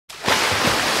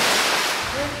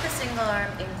single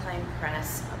arm incline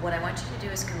press, what I want you to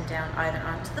do is come down either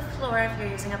onto the floor if you're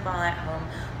using a ball at home,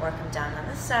 or come down on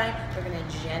the side. We're going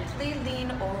to gently lean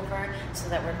over so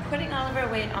that we're putting all of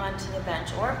our weight onto the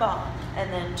bench or ball,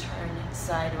 and then turn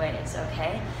sideways,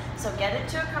 okay? So get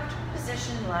into a comfortable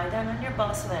position, lie down on your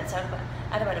ball so that it's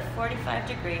at about a 45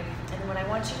 degree, and then what I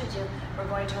want you to do, we're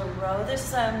going to row this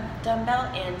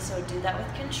dumbbell in, so do that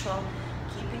with control,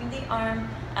 keeping the arm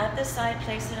at the side,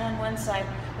 place it on one side.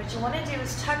 What you want to do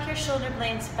is tuck your shoulder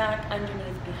blades back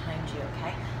underneath behind you,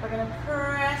 okay? We're going to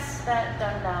press that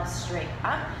dumbbell straight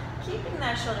up, keeping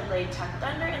that shoulder blade tucked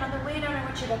under, and on the way down I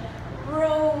want you to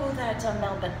row that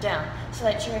dumbbell down so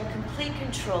that you're in complete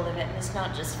control of it and it's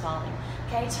not just falling.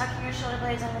 Okay, tucking your shoulder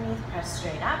blades underneath, press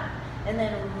straight up, and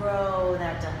then row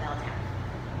that dumbbell down.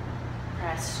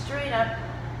 Press straight up,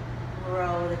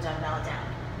 row the dumbbell down.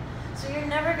 So you're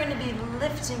never going to be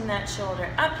lifting that shoulder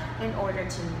up in order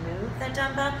to move that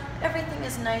dumbbell. Everything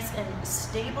is nice and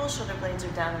stable. Shoulder blades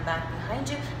are down and back behind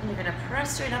you, and you're going to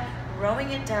press straight up,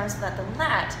 rowing it down so that the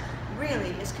lat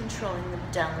really is controlling the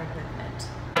downward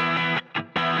movement.